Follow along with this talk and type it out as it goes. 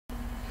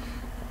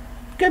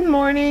Good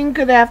morning,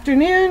 good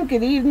afternoon,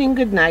 good evening,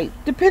 good night,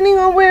 depending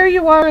on where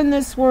you are in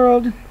this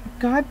world.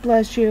 God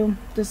bless you.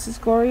 This is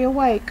Gloria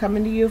White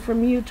coming to you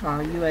from Utah,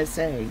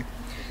 USA.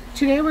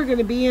 Today we're going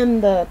to be in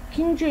the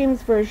King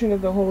James Version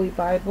of the Holy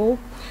Bible.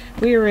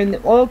 We are in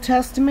the Old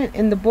Testament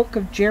in the book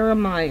of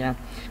Jeremiah.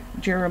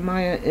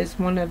 Jeremiah is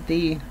one of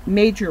the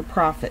major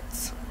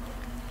prophets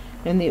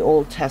in the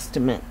Old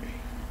Testament.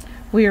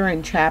 We are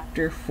in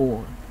chapter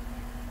 4.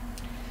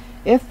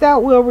 If thou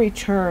wilt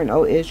return,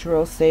 O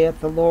Israel, saith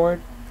the Lord,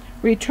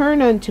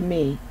 return unto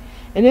me,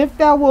 and if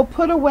thou wilt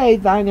put away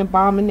thine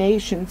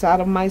abominations out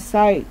of my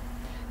sight,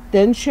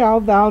 then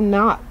shalt thou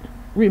not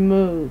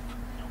remove,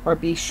 or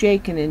be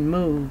shaken and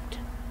moved.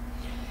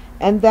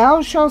 And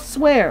thou shalt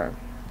swear,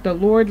 the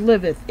Lord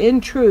liveth, in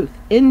truth,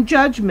 in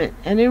judgment,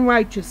 and in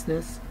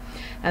righteousness,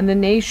 and the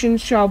nations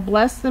shall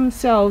bless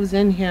themselves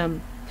in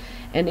him,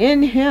 and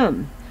in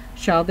him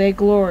shall they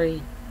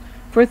glory.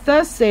 For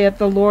thus saith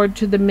the Lord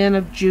to the men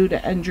of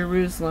Judah and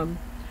Jerusalem,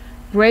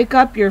 break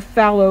up your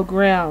fallow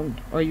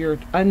ground, or your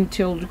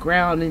untilled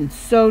ground, and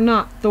sow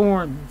not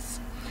thorns.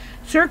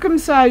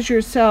 Circumcise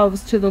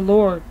yourselves to the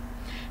Lord.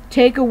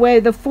 Take away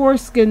the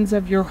foreskins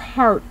of your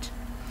heart.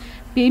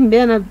 Be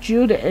men of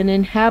Judah and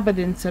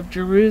inhabitants of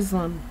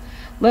Jerusalem,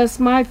 lest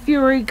my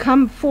fury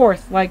come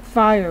forth like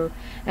fire,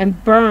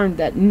 and burn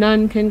that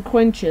none can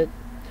quench it,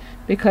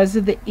 because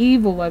of the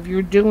evil of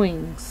your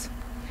doings.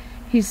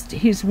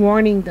 He's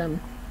warning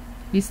them.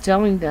 He's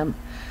telling them,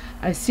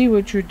 I see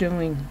what you're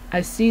doing.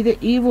 I see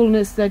the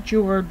evilness that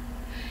you are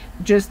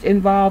just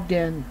involved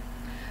in,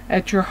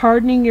 that you're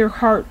hardening your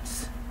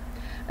hearts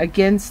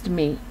against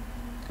me.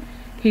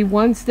 He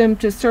wants them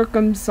to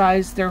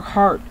circumcise their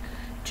heart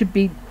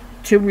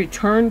to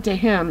return to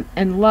him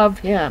and love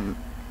him.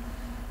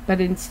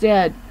 But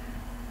instead,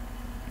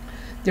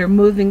 they're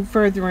moving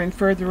further and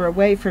further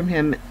away from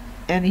him,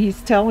 and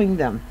he's telling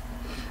them,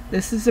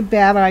 this is a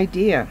bad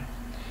idea.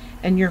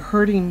 And you're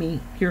hurting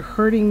me. You're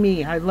hurting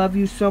me. I love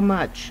you so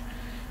much.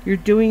 You're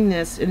doing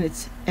this, and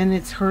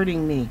it's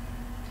hurting me.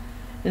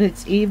 And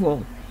it's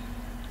evil.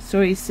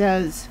 So he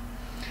says,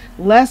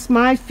 lest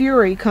my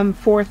fury come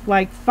forth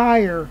like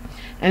fire,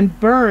 and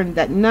burn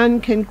that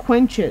none can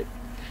quench it,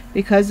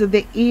 because of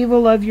the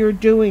evil of your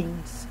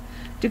doings.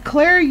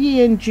 Declare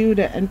ye in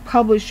Judah, and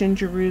publish in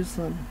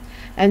Jerusalem,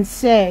 and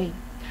say,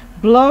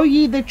 blow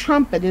ye the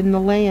trumpet in the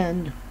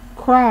land.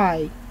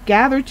 Cry,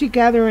 gather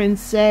together, and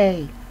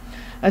say,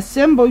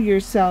 assemble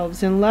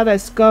yourselves, and let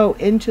us go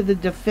into the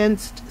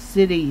defenced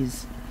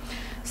cities.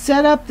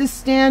 Set up the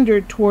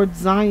standard toward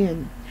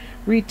Zion.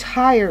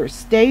 Retire,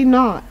 stay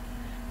not,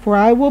 for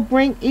I will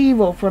bring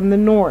evil from the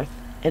north,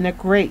 and a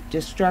great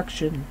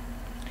destruction.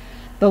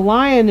 The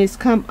lion is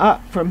come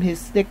up from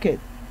his thicket,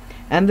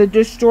 and the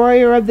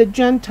destroyer of the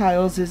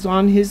Gentiles is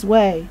on his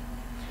way.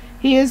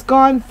 He is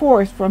gone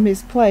forth from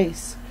his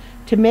place,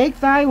 to make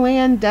thy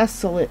land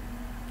desolate,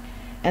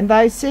 and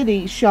thy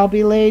city shall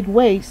be laid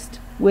waste,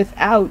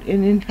 without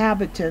an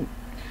inhabitant.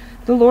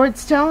 The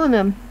Lord's telling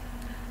them,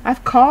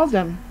 I've called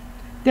them.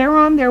 They're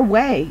on their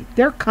way.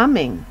 They're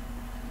coming.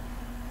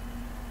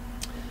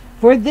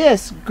 For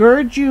this,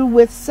 gird you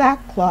with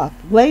sackcloth,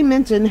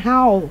 lament and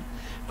howl,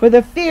 for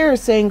the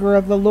fierce anger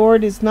of the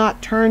Lord is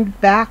not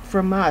turned back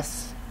from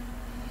us.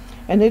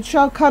 And it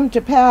shall come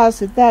to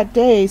pass at that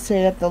day,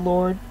 saith the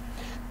Lord,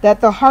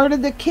 that the heart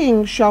of the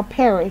king shall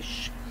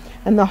perish,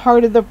 and the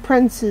heart of the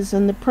princes,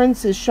 and the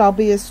princes shall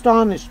be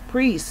astonished.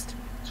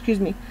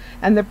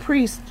 And the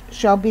priest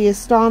shall be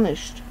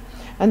astonished,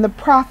 and the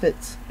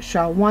prophets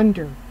shall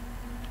wonder.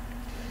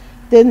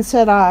 Then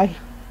said I,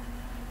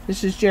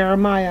 this is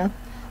Jeremiah,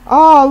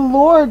 Ah,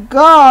 Lord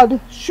God,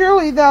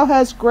 surely thou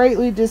hast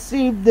greatly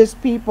deceived this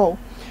people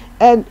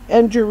and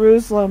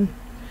Jerusalem,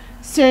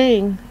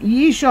 saying,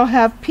 ye shall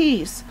have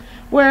peace,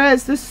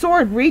 whereas the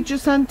sword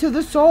reacheth unto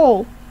the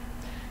soul.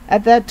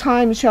 At that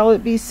time shall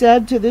it be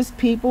said to this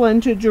people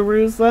and to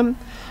Jerusalem,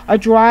 a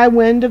dry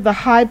wind of the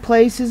high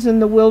places in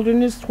the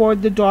wilderness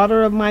toward the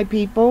daughter of my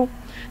people,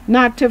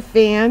 not to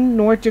fan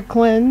nor to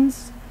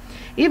cleanse.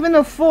 Even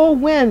a full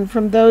wind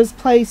from those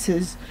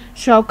places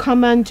shall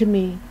come unto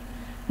me.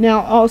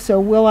 Now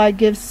also will I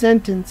give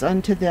sentence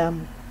unto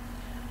them.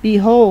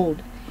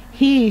 Behold,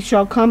 he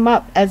shall come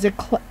up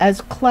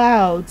as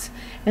clouds,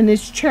 and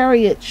his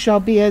chariots shall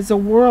be as a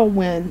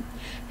whirlwind.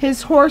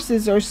 His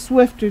horses are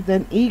swifter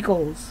than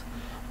eagles.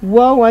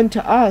 Woe unto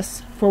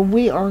us, for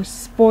we are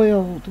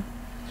spoiled.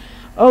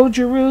 O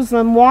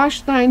Jerusalem,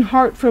 wash thine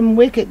heart from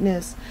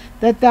wickedness,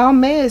 that thou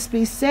mayest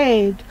be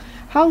saved.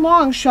 How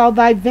long shall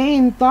thy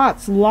vain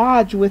thoughts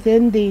lodge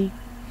within thee?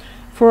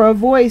 For a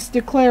voice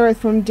declareth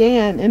from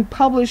Dan, and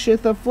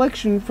publisheth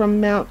affliction from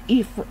Mount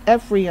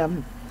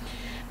Ephraim.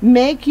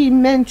 Make ye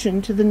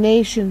mention to the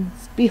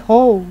nations,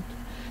 behold,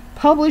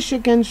 publish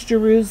against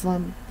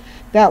Jerusalem,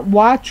 that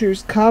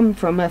watchers come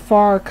from a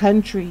far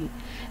country,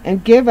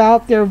 and give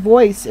out their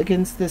voice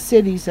against the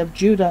cities of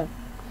Judah.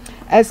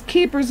 As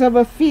keepers of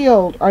a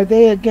field are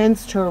they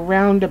against her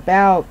round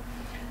about,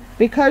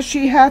 because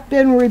she hath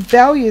been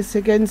rebellious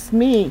against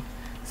me,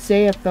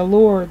 saith the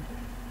Lord.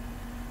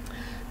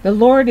 The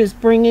Lord is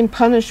bringing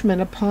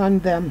punishment upon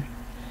them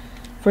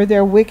for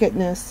their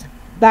wickedness.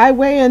 Thy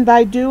way and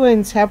thy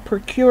doings have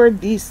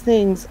procured these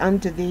things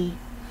unto thee.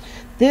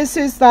 This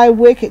is thy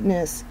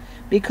wickedness,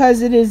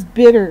 because it is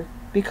bitter,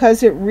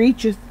 because it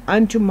reacheth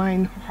unto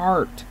mine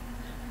heart.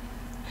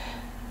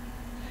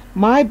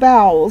 My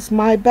bowels,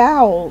 my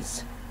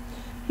bowels.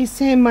 He's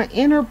saying, my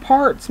inner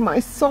parts, my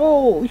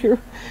soul,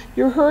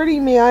 you're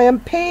hurting me. I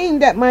am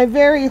pained at my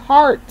very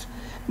heart.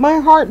 My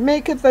heart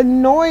maketh a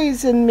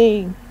noise in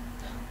me.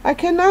 I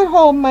cannot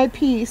hold my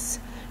peace,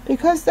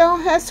 because thou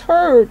hast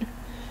heard,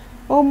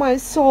 O my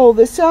soul,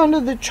 the sound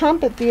of the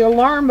trumpet, the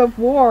alarm of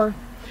war.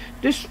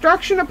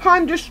 Destruction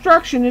upon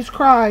destruction is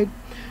cried,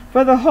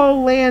 for the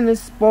whole land is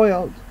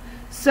spoiled.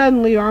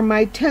 Suddenly are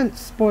my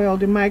tents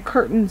spoiled, and my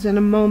curtains in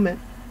a moment.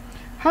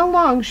 How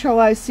long shall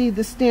I see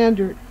the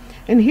standard,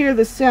 and hear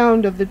the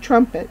sound of the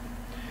trumpet?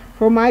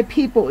 For my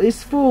people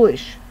is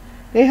foolish.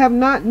 They have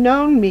not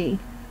known me.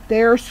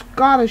 They are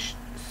sottish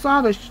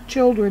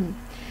children,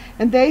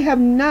 and they have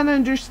none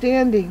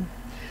understanding.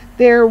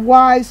 They are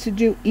wise to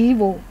do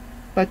evil,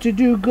 but to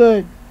do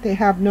good they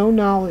have no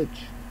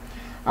knowledge.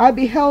 I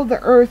beheld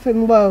the earth,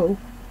 and lo,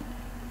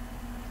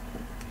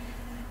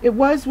 it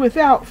was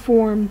without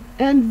form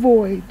and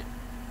void,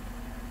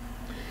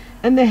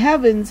 and the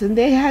heavens, and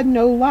they had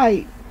no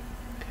light.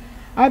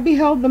 I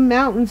beheld the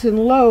mountains, and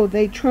lo,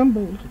 they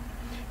trembled,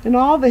 and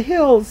all the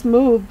hills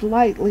moved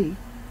lightly.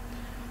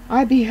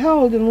 I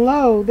beheld, and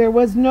lo, there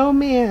was no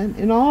man,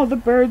 and all the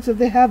birds of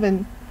the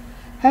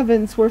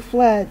heavens were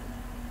fled.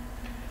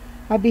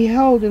 I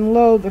beheld, and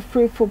lo, the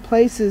fruitful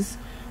places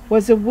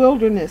was a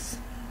wilderness,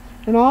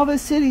 and all the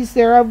cities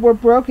thereof were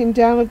broken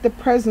down at the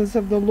presence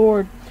of the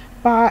Lord,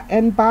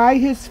 by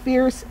his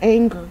fierce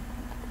anger.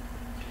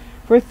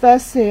 For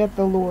thus saith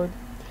the Lord,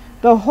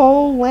 the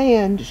whole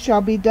land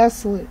shall be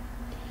desolate,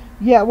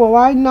 yet will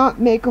I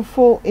not make a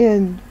full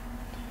end.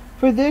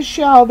 For this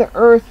shall the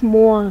earth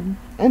mourn,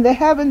 and the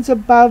heavens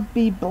above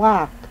be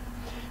black,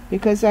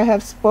 because I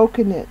have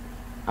spoken it.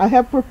 I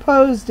have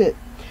proposed it,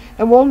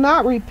 and will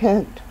not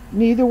repent,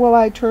 neither will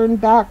I turn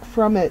back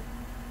from it.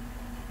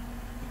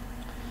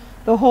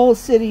 The whole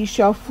city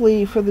shall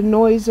flee for the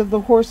noise of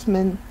the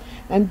horsemen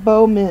and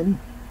bowmen.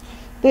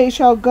 They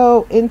shall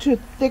go into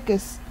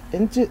thickets,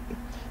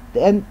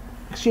 they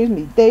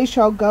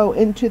shall go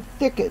into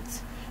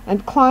thickets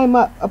and climb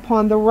up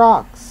upon the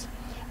rocks.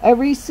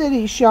 Every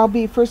city shall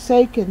be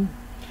forsaken,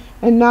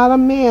 and not a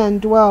man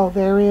dwell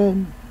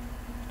therein.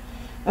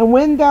 And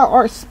when thou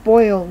art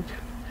spoiled,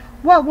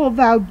 what wilt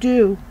thou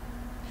do?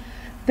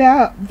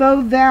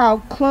 Though thou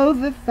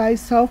clotheth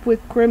thyself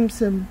with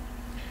crimson,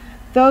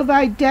 though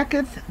thou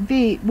decketh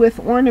thee with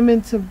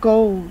ornaments of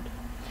gold,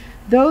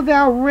 though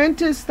thou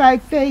rentest thy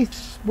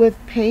face with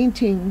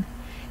painting,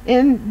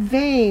 in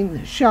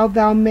vain shalt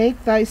thou make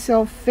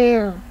thyself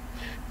fair.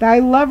 Thy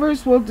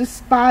lovers will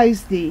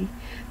despise thee,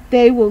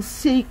 they will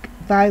seek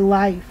thy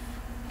life.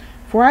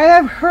 For I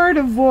have heard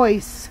a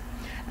voice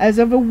as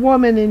of a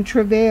woman in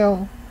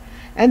travail,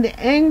 and the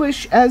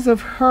anguish as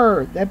of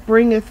her that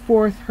bringeth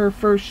forth her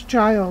first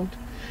child,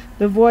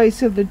 the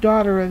voice of the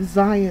daughter of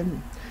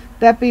Zion,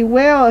 that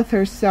bewaileth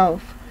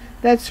herself,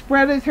 that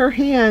spreadeth her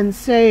hands,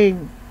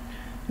 saying,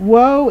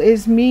 Woe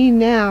is me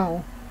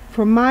now,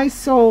 for my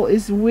soul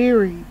is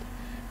wearied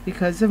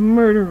because of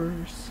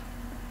murderers.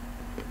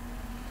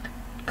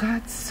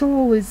 God's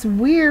soul is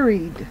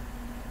wearied.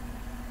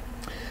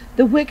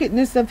 The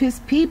wickedness of his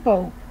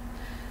people,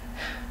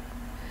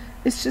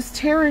 it's just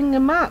tearing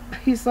him up.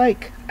 He's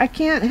like, I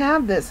can't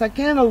have this. I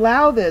can't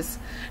allow this.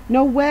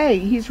 No way.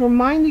 He's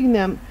reminding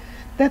them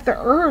that the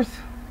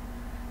earth,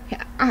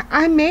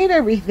 I made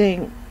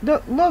everything.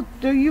 Look,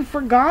 Did you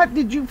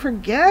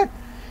forget?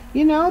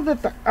 You know,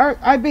 that the earth,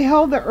 I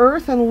beheld the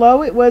earth, and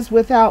lo, it was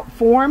without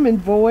form and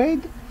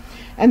void,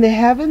 and the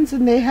heavens,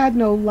 and they had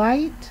no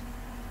light.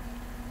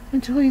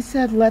 Until he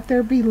said, let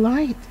there be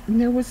light, and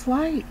there was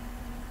light.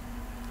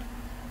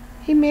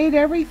 He made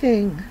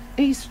everything.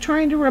 He's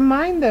trying to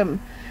remind them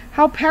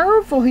how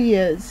powerful he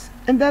is,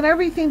 and that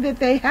everything that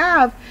they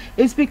have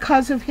is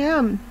because of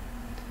him.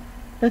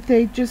 But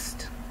they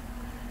just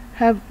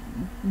have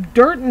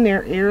dirt in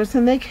their ears,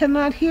 and they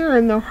cannot hear,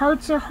 and their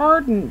hearts are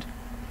hardened.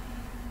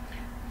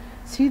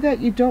 See that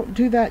you don't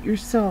do that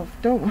yourself.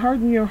 Don't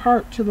harden your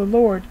heart to the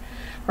Lord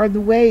or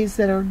the ways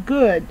that are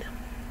good,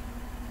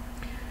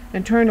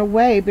 and turn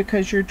away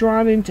because you're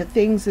drawn into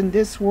things in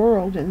this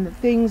world and the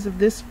things of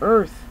this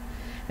earth,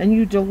 and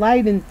you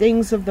delight in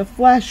things of the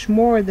flesh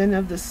more than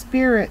of the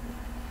spirit,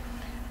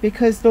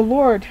 because the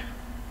Lord,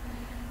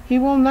 he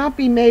will not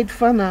be made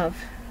fun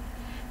of,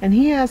 and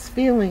he has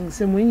feelings,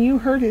 and when you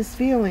hurt his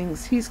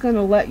feelings, he's going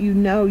to let you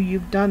know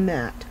you've done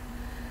that,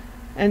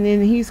 and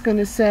then he's going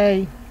to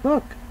say,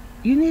 look,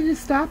 you need to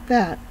stop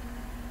that.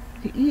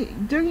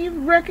 Do you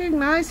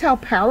recognize how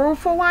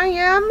powerful I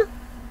am?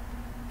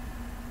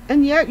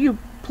 And yet you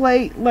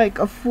play like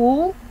a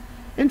fool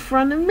in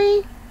front of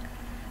me?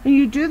 And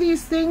you do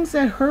these things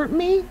that hurt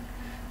me?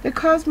 That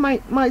cause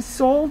my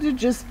soul to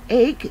just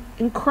ache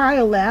and cry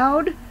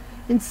aloud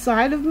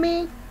inside of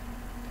me?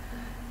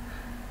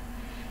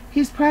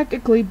 He's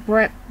practically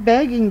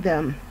begging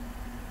them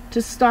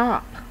to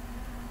stop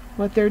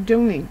what they're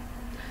doing,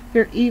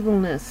 their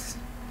evilness.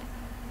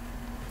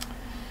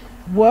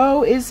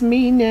 Woe is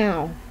me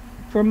now,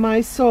 for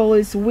my soul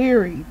is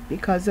weary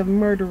because of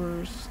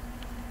murderers.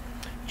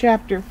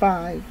 Chapter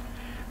 5.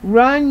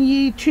 Run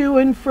ye to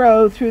and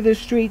fro through the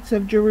streets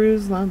of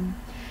Jerusalem,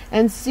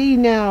 and see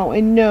now,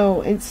 and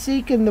know, and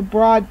seek in the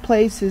broad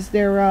places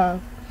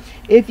thereof,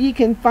 if ye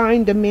can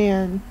find a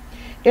man,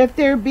 if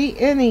there be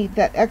any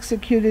that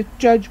executeth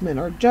judgment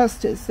or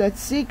justice, that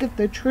seeketh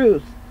the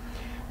truth,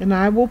 and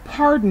I will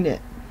pardon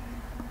it.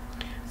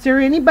 Is there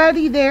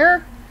anybody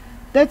there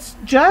that's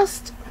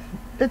just,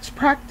 that's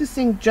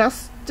practicing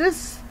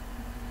justice?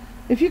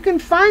 If you can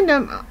find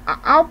them,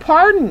 I'll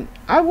pardon.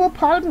 I will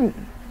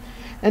pardon.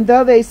 And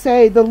though they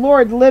say, the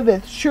Lord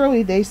liveth,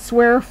 surely they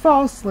swear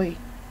falsely.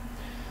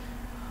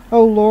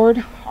 O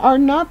Lord, are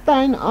not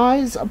thine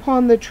eyes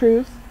upon the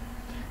truth?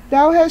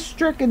 Thou hast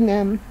stricken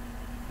them,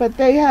 but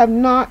they have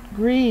not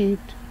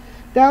grieved.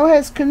 Thou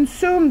hast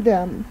consumed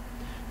them,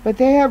 but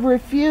they have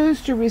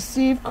refused to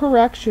receive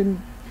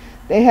correction.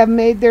 They have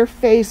made their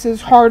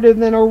faces harder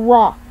than a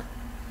rock.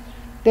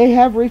 They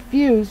have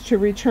refused to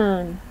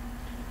return.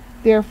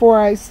 Therefore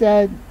I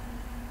said,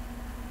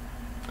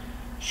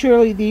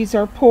 surely these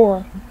are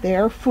poor, they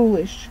are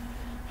foolish,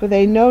 for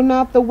they know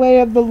not the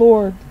way of the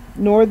Lord,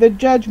 nor the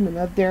judgment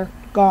of their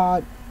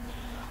God.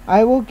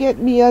 I will get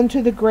me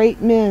unto the great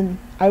men,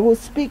 I will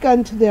speak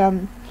unto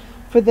them,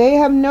 for they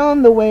have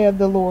known the way of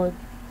the Lord,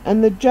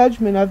 and the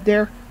judgment of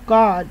their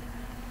God.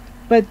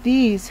 But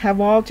these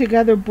have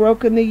altogether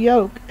broken the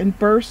yoke, and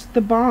burst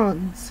the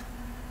bonds.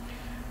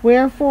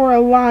 Wherefore a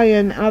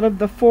lion out of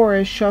the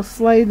forest shall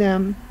slay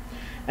them,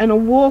 and a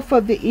wolf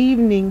of the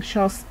evening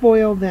shall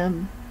spoil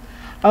them.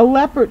 A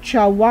leopard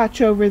shall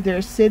watch over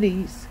their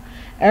cities.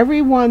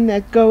 Every one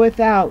that goeth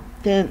out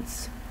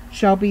thence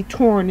shall be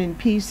torn in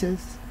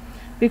pieces,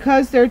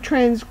 because their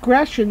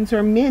transgressions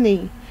are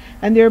many,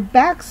 and their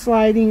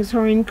backslidings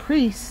are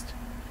increased.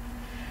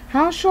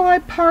 How shall I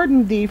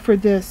pardon thee for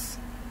this?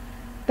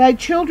 Thy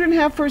children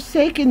have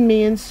forsaken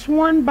me, and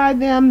sworn by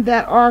them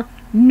that are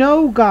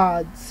no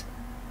gods.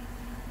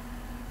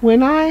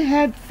 When I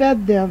had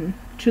fed them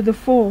to the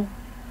full,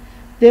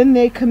 then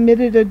they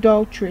committed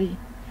adultery,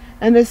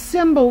 and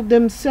assembled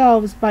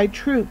themselves by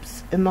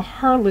troops in the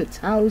harlots'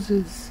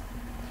 houses.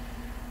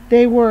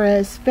 They were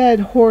as fed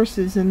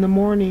horses in the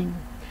morning.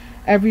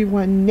 Every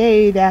one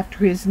neighed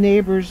after his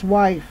neighbor's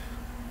wife.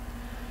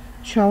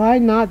 Shall I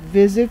not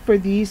visit for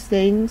these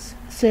things,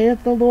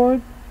 saith the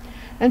Lord?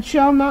 And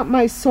shall not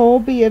my soul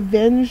be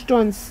avenged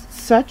on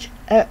such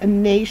a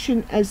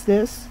nation as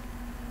this?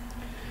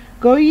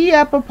 Go ye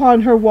up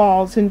upon her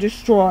walls, and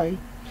destroy,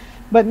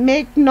 but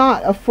make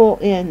not a full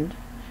end.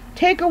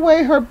 Take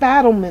away her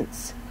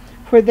battlements,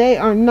 for they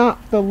are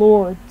not the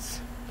Lord's.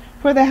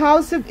 For the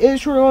house of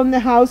Israel and the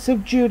house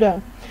of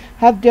Judah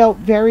have dealt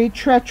very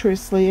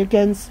treacherously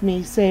against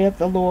me, saith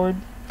the Lord.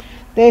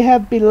 They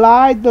have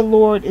belied the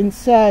Lord, and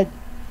said,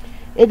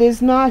 it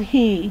is not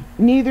he,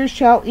 neither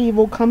shall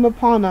evil come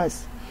upon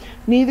us,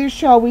 neither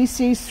shall we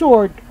see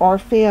sword or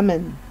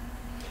famine.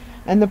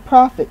 And the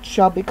prophets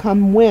shall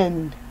become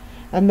wind,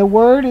 and the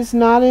word is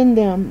not in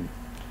them.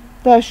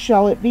 Thus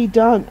shall it be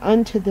done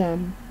unto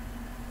them.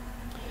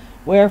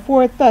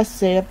 Wherefore thus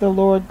saith the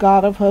Lord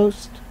God of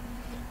hosts,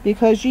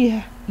 because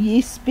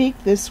ye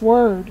speak this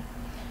word,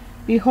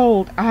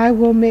 behold, I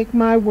will make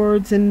my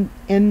words in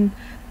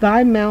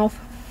thy mouth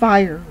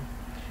fire,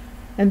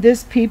 and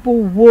this people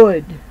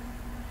wood,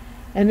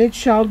 and it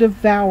shall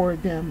devour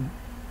them.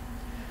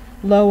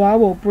 Lo, I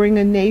will bring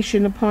a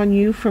nation upon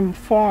you from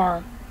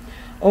far,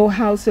 O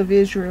house of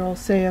Israel,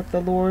 saith the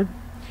Lord.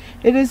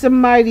 It is a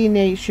mighty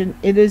nation,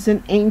 it is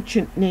an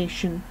ancient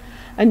nation,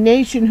 a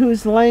nation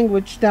whose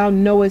language thou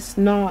knowest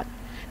not,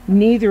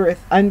 neither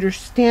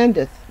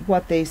understandeth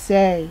what they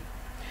say.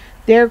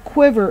 Their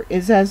quiver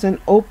is as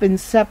an open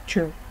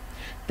sceptre.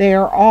 They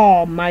are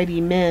all mighty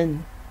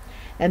men.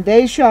 And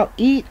they shall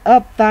eat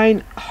up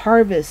thine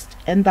harvest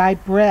and thy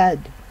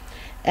bread,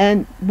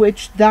 and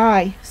which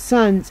thy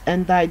sons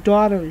and thy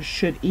daughters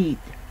should eat.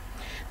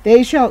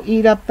 They shall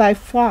eat up thy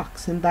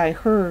flocks and thy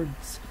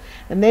herds,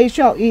 and they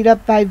shall eat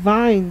up thy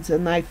vines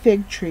and thy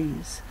fig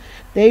trees.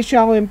 They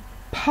shall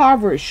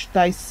impoverish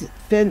thy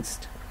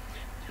fenced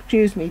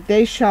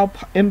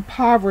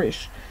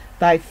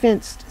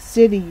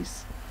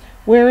cities,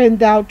 wherein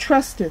thou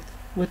trustest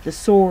with the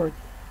sword.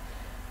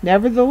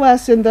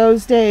 Nevertheless, in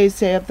those days,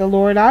 saith the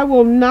Lord, I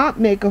will not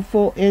make a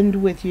full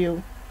end with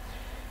you.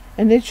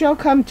 And it shall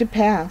come to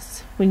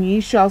pass, when ye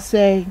shall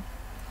say,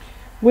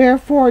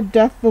 wherefore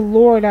doth the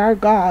Lord our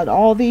God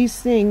all these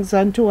things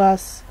unto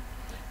us?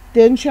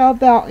 Then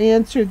shalt thou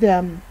answer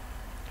them,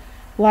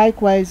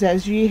 likewise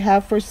as ye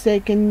have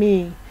forsaken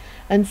me,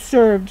 and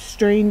served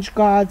strange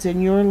gods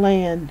in your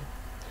land,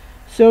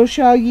 so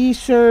shall ye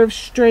serve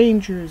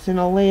strangers in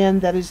a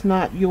land that is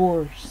not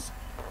yours.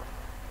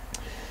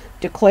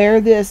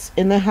 Declare this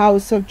in the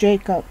house of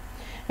Jacob,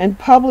 and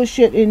publish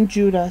it in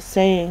Judah,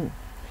 saying,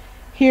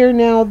 hear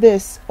now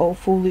this, O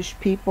foolish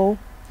people,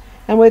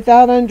 and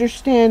without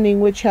understanding,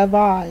 which have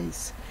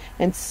eyes,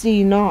 and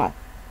see not,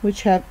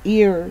 which have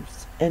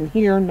ears, and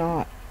hear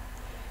not.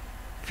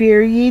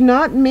 Fear ye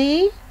not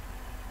me?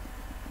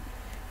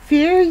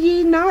 Fear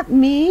ye not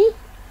me,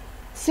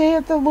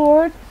 saith the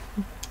Lord?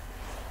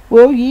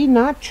 Will ye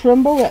not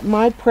tremble at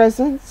my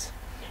presence,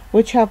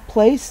 which have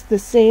placed the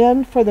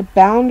sand for the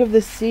bound of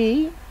the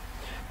sea,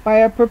 by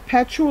a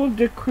perpetual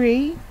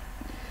decree,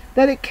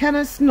 that it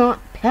cannot not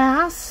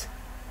pass?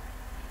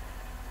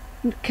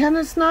 It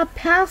cannot not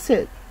pass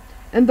it,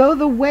 and though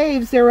the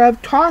waves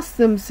thereof toss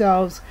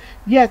themselves,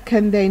 yet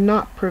can they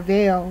not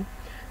prevail.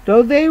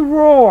 Though they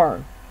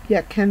roar,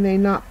 yet can they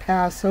not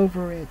pass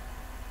over it.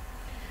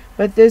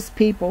 But this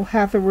people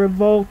hath a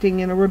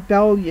revolting and a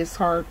rebellious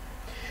heart.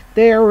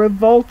 They are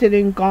revolted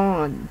and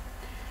gone.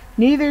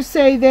 Neither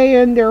say they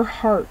in their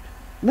heart,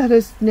 Let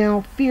us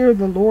now fear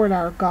the Lord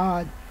our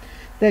God,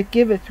 that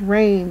giveth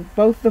rain,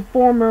 both the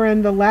former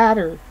and the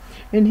latter,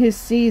 in his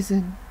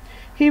season.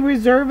 He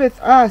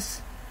reserveth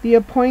us the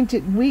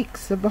appointed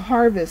weeks of the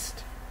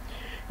harvest.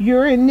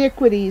 Your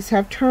iniquities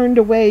have turned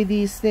away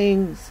these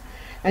things,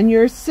 and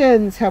your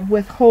sins have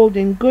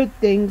withholden good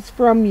things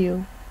from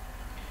you.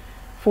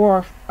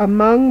 For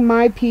among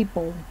my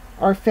people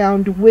are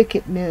found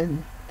wicked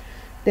men.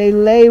 They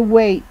lay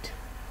wait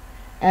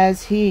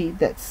as he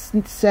that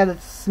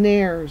setteth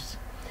snares.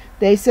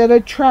 They set a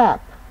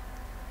trap.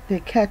 They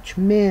catch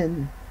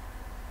men.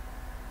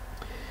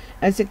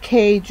 As a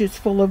cage is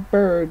full of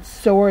birds,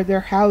 so are their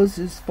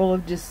houses full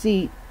of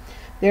deceit.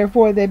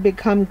 Therefore they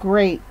become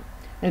great,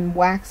 and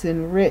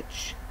waxen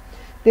rich.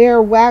 They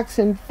are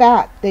waxen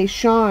fat, they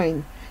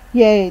shine.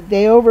 Yea,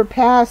 they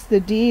overpass the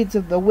deeds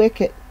of the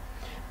wicked.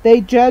 They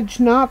judge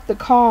not the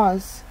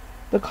cause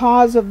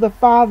of the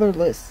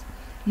fatherless,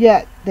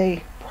 yet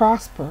they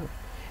prosper.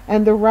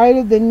 And the right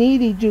of the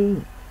needy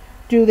do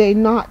they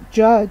not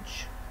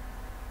judge.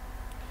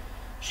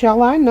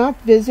 Shall I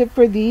not visit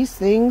for these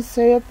things,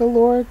 saith the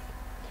Lord?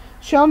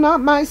 Shall not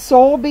my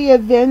soul be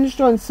avenged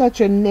on such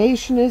a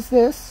nation as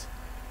this?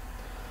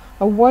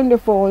 A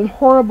wonderful and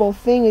horrible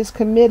thing is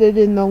committed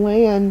in the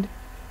land.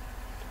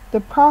 The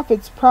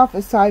prophets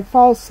prophesy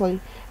falsely,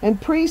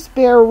 and priests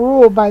bear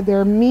rule by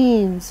their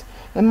means,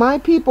 and my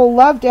people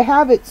love to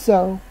have it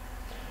so.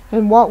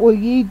 And what will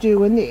ye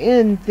do in the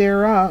end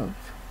thereof?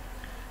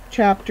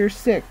 Chapter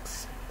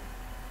 6.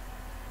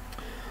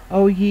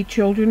 O ye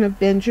children of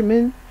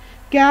Benjamin,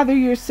 gather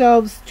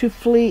yourselves to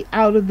flee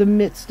out of the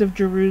midst of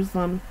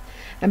Jerusalem,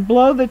 and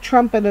blow the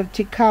trumpet of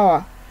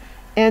Tekoa,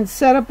 and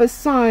set up a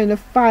sign of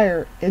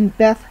fire in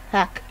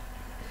Beth-Haccherem,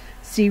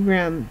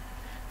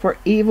 for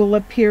evil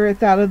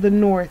appeareth out of the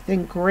north,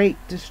 and great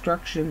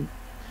destruction.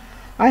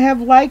 I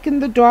have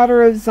likened the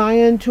daughter of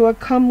Zion to a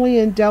comely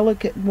and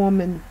delicate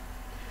woman.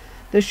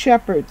 The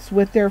shepherds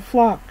with their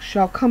flocks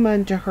shall come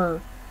unto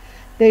her.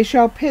 They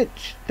shall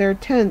pitch their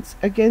tents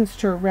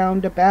against her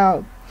round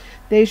about.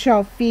 They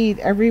shall feed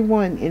every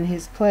one in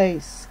his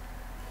place.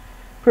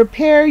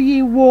 Prepare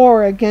ye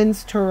war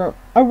against her.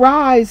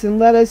 Arise, and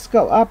let us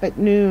go up at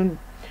noon.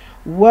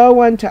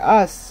 Woe unto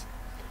us!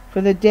 For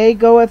the day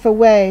goeth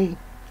away,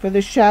 for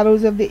the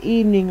shadows of the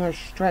evening are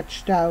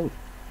stretched out.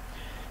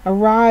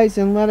 Arise,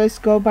 and let us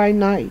go by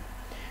night,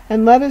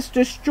 and let us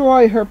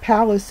destroy her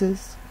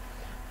palaces.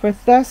 For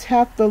thus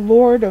hath the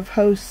Lord of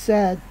hosts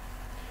said,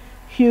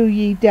 Hew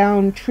ye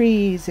down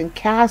trees, and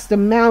cast a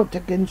mount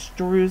against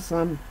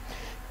Jerusalem.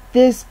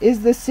 This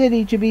is the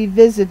city to be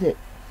visited.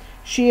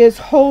 She is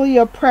holy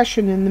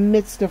oppression in the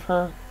midst of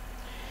her.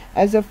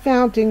 As a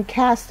fountain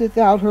casteth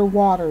out her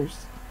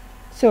waters,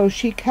 so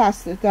she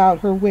casteth out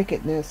her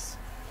wickedness.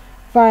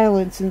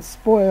 Violence and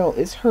spoil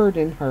is heard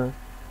in her.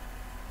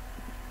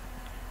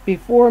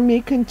 Before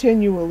me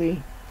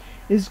continually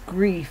is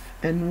grief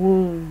and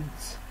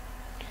wounds.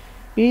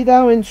 Be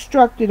thou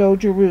instructed, O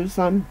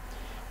Jerusalem,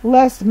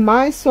 lest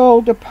my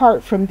soul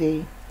depart from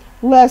thee,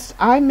 lest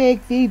I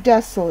make thee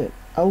desolate,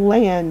 a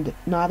land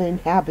not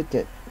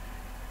inhabited.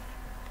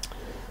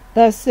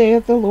 Thus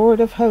saith the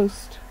Lord of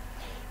hosts,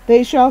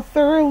 They shall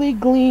thoroughly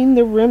glean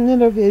the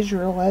remnant of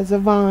Israel as a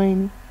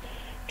vine.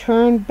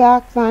 Turn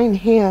back thine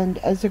hand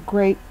as a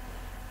grape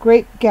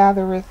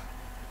gathereth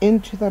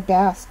into the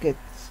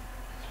baskets.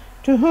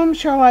 To whom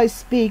shall I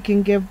speak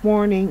and give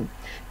warning,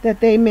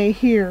 that they may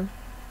hear?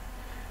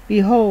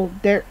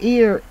 Behold, their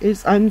ear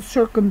is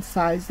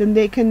uncircumcised, and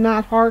they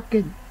cannot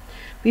hearken.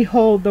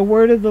 Behold, the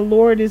word of the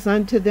Lord is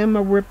unto them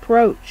a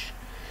reproach.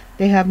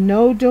 They have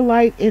no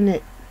delight in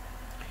it.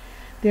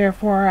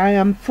 Therefore I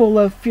am full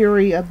of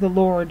fury of the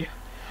Lord.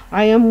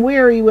 I am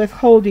weary with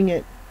holding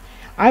it.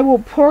 I will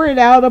pour it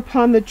out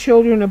upon the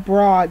children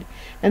abroad,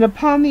 and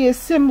upon the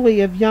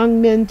assembly of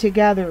young men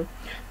together.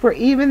 For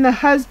even the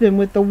husband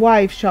with the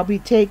wife shall be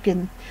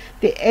taken,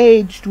 the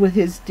aged with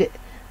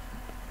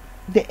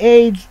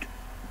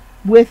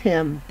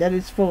him that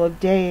is full of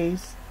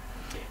days.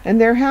 And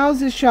their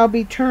houses shall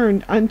be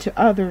turned unto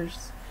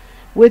others,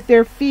 with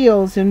their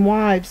fields and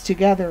wives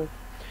together.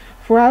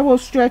 For I will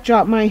stretch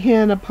out my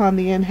hand upon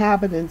the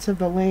inhabitants of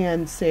the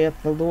land, saith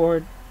the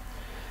Lord.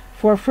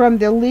 For from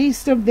the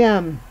least of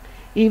them,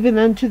 even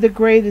unto the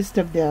greatest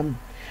of them,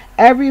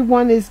 Every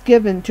one is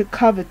given to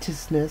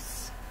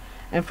covetousness,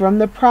 and from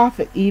the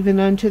prophet even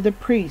unto the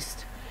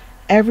priest,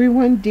 every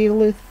one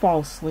dealeth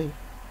falsely.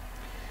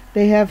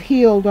 They have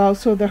healed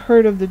also the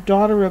hurt of the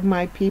daughter of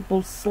my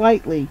people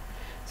slightly,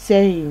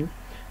 saying,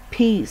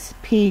 Peace,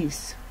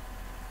 peace,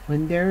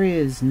 when there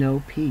is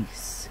no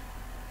peace.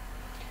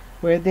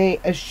 Were they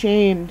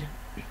ashamed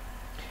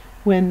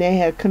when they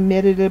had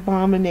committed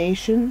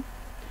abomination?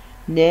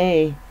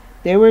 Nay,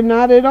 they were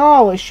not at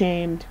all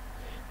ashamed,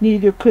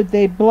 neither could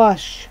they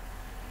blush.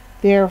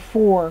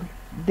 Therefore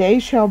they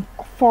shall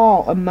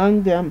fall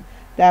among them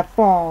that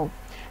fall.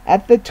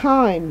 At the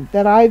time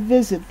that I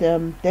visit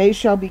them, they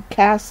shall be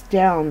cast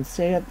down,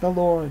 saith the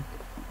Lord.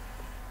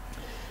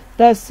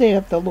 Thus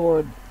saith the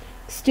Lord,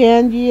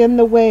 Stand ye in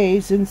the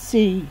ways, and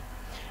see,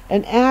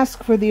 and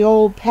ask for the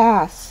old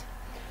paths,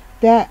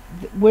 that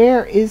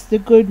where is the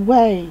good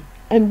way,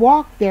 and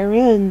walk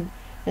therein,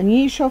 and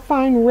ye shall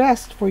find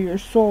rest for your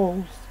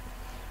souls.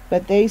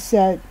 But they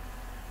said,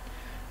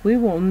 We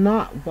will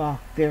not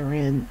walk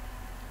therein.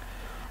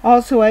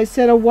 Also I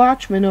set a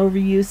watchman over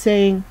you,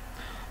 saying,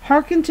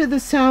 Hearken to the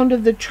sound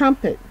of the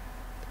trumpet.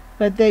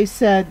 But they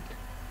said,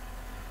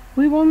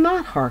 We will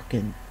not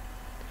hearken.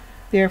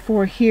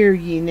 Therefore hear,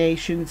 ye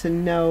nations,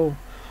 and know,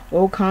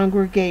 O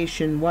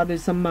congregation, what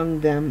is among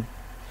them.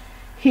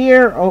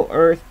 Hear, O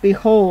earth,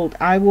 behold,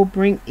 I will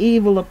bring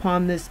evil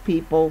upon this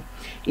people,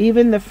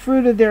 even the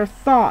fruit of their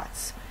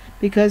thoughts,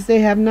 because they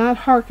have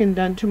not hearkened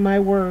unto my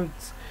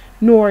words,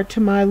 nor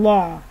to my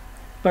law,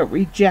 but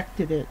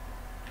rejected it.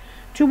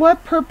 To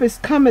what purpose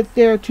cometh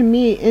there to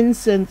me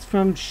incense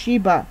from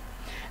Sheba,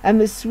 and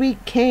the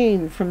sweet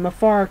cane from a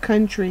far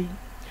country?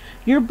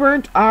 Your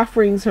burnt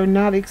offerings are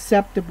not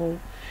acceptable,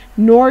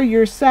 nor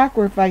your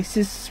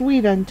sacrifices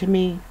sweet unto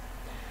me.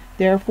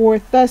 Therefore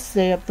thus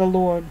saith the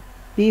Lord,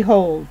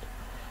 Behold,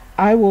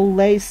 I will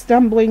lay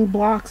stumbling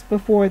blocks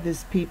before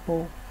this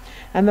people,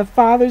 and the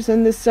fathers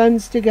and the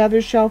sons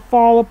together shall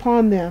fall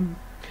upon them.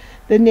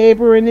 The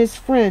neighbor and his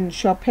friend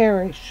shall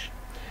perish.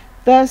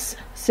 Thus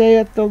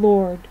saith the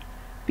Lord,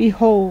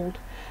 Behold,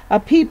 a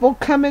people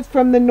cometh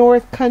from the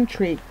north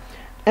country,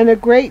 and a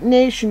great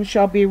nation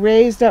shall be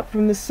raised up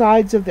from the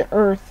sides of the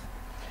earth.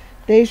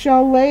 They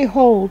shall lay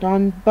hold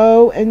on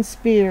bow and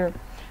spear.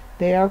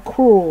 They are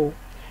cruel,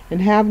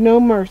 and have no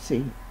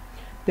mercy.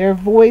 Their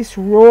voice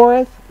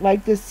roareth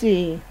like the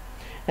sea,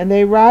 and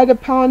they ride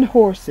upon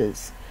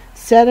horses,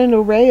 set in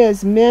array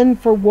as men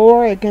for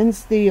war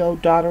against thee, O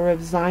daughter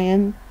of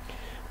Zion.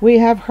 We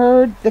have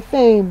heard the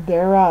fame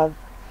thereof.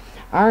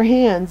 Our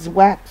hands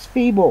wax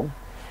feeble.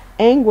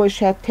 Anguish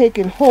hath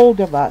taken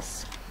hold of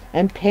us,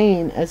 and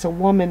pain as a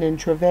woman in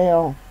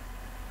travail.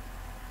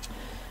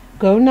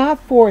 Go not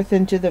forth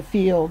into the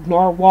field,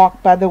 nor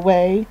walk by the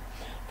way,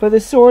 for the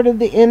sword of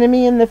the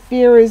enemy and the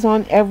fear is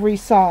on every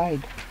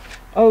side.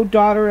 O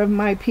daughter of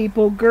my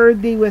people,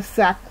 gird thee with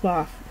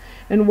sackcloth,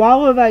 and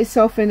wallow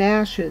thyself in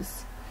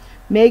ashes.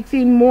 Make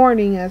thee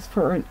mourning as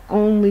for an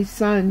only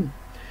son,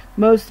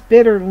 most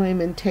bitter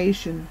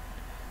lamentation.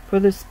 For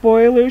the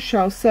spoilers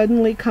shall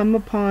suddenly come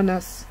upon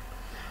us.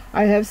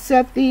 I have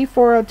set thee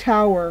for a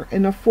tower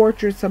and a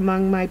fortress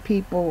among my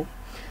people,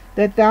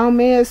 that thou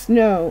mayest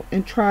know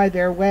and try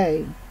their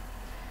way.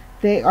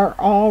 They are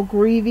all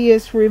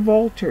grievous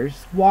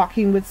revolters,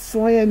 walking with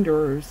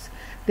slanderers.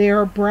 They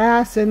are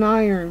brass and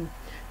iron.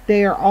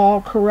 They are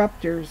all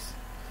corrupters.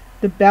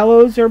 The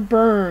bellows are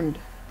burned.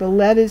 The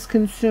lead is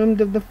consumed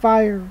of the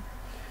fire.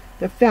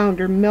 The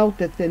founder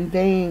melteth in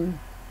vain.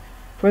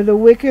 For the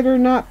wicked are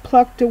not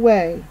plucked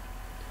away.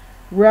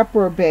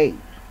 Reprobate,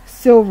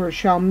 silver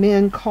shall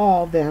men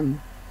call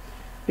them,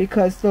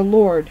 because the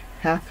Lord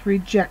hath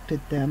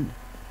rejected them.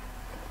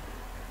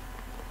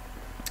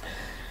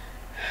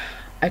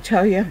 I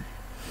tell you,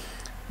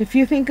 if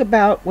you think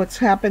about what's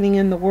happening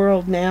in the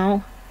world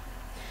now,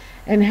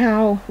 and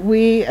how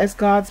we as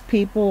God's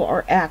people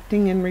are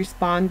acting and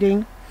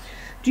responding,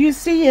 do you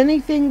see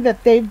anything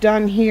that they've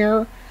done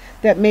here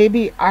that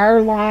maybe our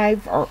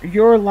life or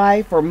your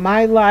life or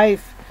my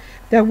life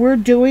that we're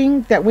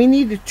doing that we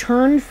need to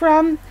turn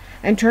from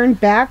and turn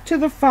back to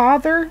the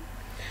Father?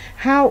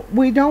 How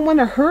we don't want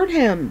to hurt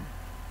him.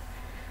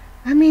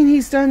 I mean,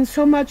 he's done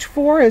so much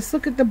for us.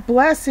 Look at the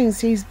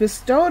blessings he's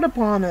bestowed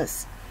upon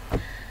us.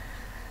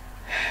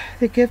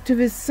 The gift of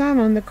his Son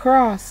on the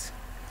cross.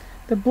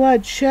 The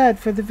blood shed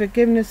for the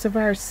forgiveness of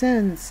our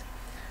sins.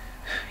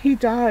 He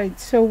died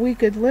so we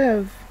could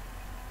live.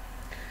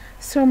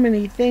 So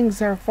many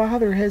things our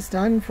Father has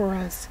done for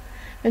us,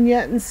 and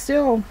yet and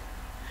still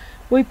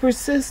we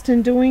persist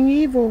in doing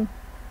evil.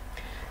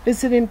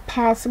 Is it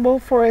impossible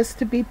for us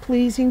to be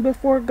pleasing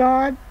before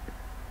God?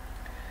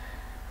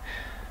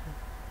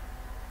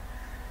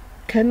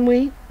 Can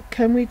we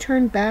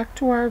turn back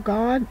to our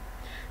God?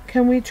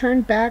 Can we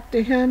turn back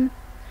to him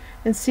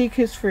and seek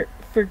his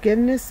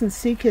forgiveness and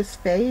seek his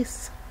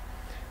face?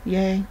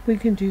 Yea, we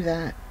can do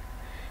that.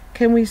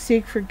 Can we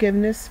seek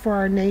forgiveness for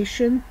our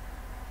nation?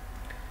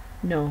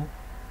 No.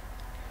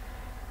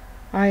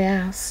 I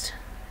asked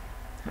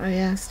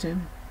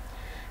him,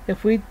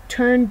 if we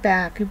turned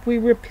back, if we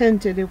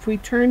repented, if we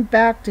turned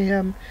back to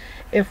him,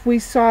 if we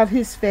sought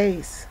his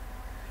face,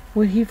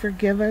 would he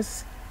forgive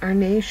us, our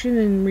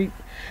nation,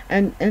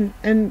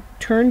 and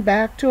turn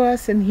back to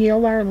us and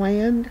heal our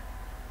land?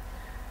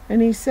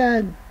 And he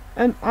said,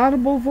 an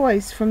audible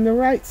voice from the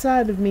right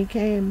side of me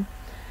came.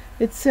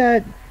 It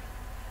said,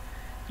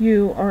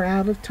 you are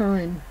out of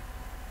time.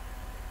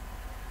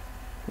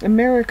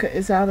 America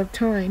is out of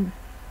time.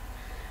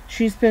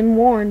 She's been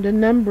warned a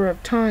number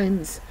of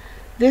times.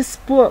 This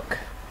book,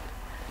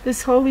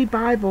 this Holy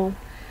Bible,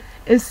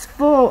 is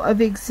full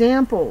of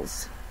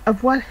examples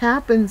of what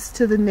happens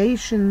to the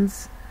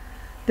nations,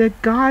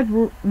 that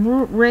God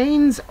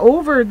reigns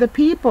over the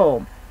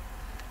people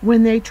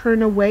when they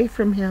turn away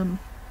from him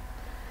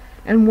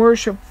and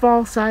worship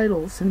false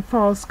idols and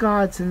false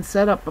gods and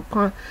set up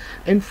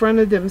in front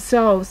of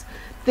themselves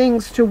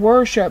things to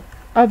worship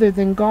other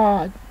than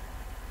God.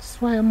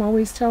 That's why I'm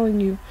always telling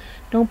you,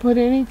 don't put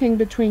anything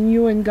between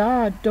you and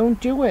God. Don't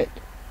do it.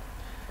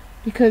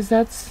 Because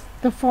that's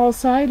the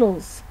false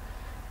idols.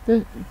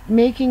 The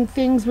making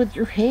things with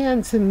your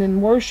hands and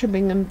then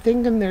worshiping them,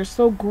 thinking they're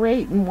so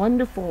great and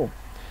wonderful.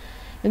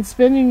 And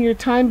spending your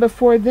time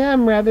before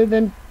them rather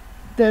than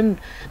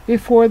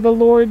before the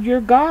Lord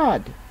your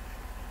God.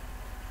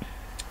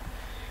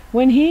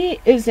 When he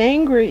is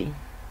angry,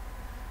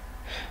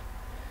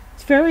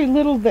 it's very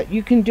little that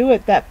you can do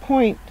at that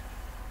point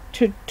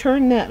to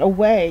turn that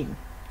away,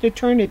 to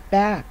turn it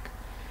back.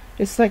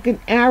 It's like an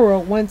arrow.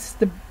 Once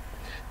the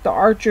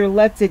archer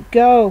lets it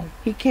go,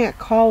 he can't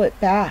call it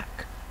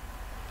back.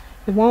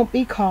 It won't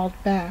be called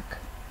back.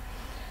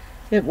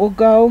 It will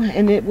go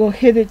and it will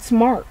hit its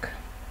mark.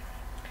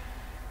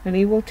 And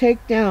he will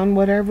take down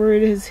whatever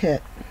it has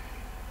hit.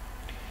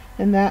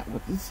 And that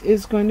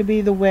is going to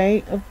be the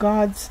way of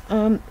God's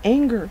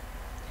anger.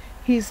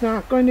 He's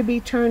not going to be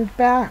turned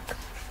back.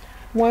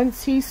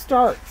 Once he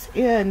starts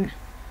in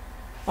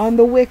on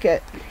the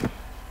wicked,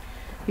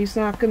 he's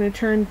not going to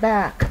turn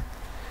back.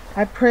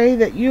 I pray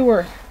that you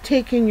are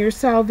taking your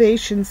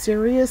salvation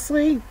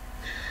seriously.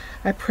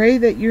 I pray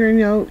that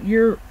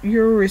you're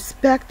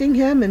respecting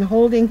him and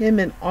holding him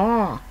in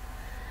awe,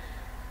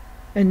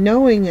 and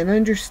knowing and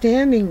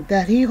understanding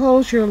that he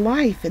holds your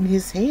life in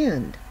his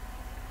hand.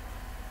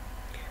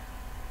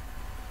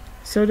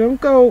 So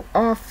don't go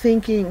off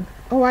thinking,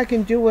 oh, I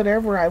can do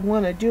whatever I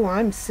want to do,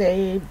 I'm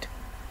saved.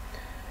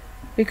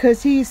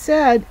 Because he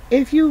said,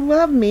 if you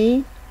love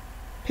me,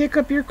 pick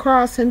up your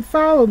cross and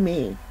follow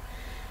me.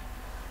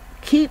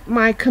 Keep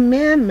my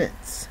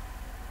commandments.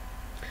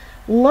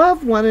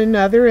 Love one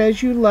another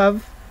as you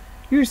love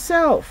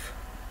yourself.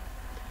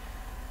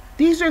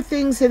 These are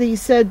things that he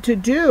said to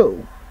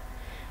do.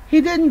 He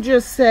didn't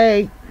just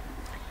say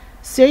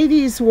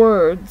these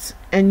words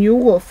and you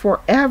will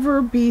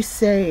forever be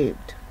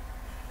saved.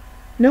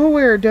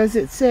 Nowhere does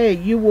it say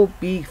you will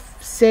be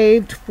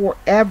saved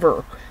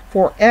forever.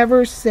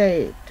 Forever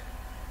saved.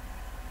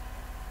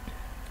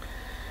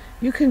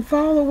 You can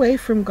fall away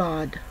from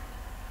God,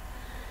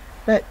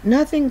 but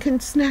nothing can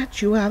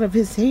snatch you out of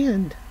his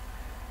hand.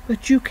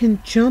 But you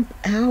can jump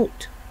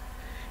out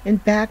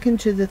and back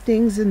into the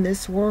things in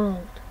this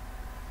world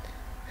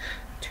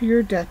to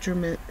your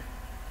detriment.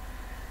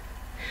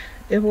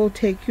 It will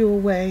take you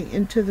away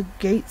into the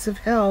gates of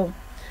hell.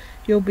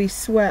 You'll be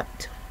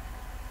swept.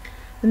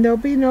 And there'll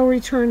be no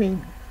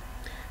returning.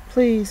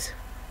 Please,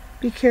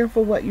 be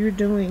careful what you're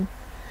doing.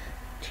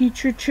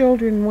 Teach your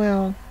children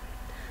well.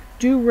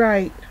 Do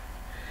right.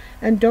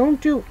 And don't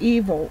do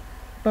evil,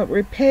 but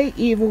repay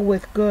evil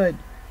with good.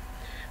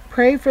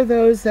 Pray for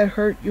those that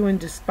hurt you and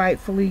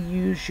despitefully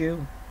use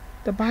you.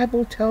 The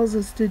Bible tells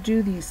us to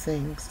do these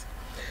things.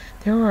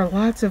 There are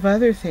lots of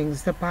other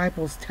things the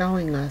Bible's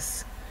telling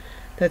us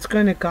that's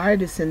going to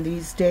guide us in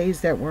these days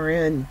that we're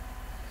in.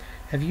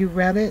 Have you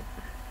read it?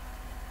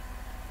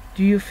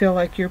 Do you feel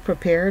like you're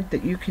prepared,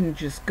 that you can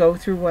just go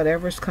through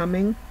whatever's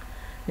coming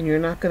and you're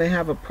not going to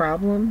have a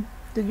problem?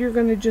 That you're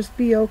going to just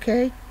be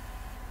okay?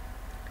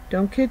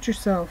 Don't kid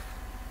yourself.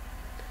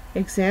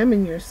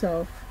 Examine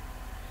yourself.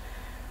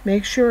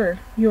 Make sure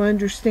you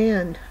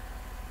understand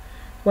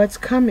what's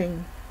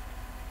coming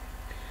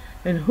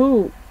and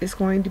who is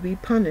going to be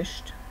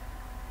punished.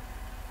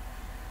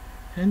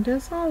 And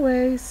as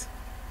always,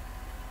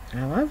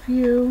 I love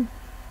you.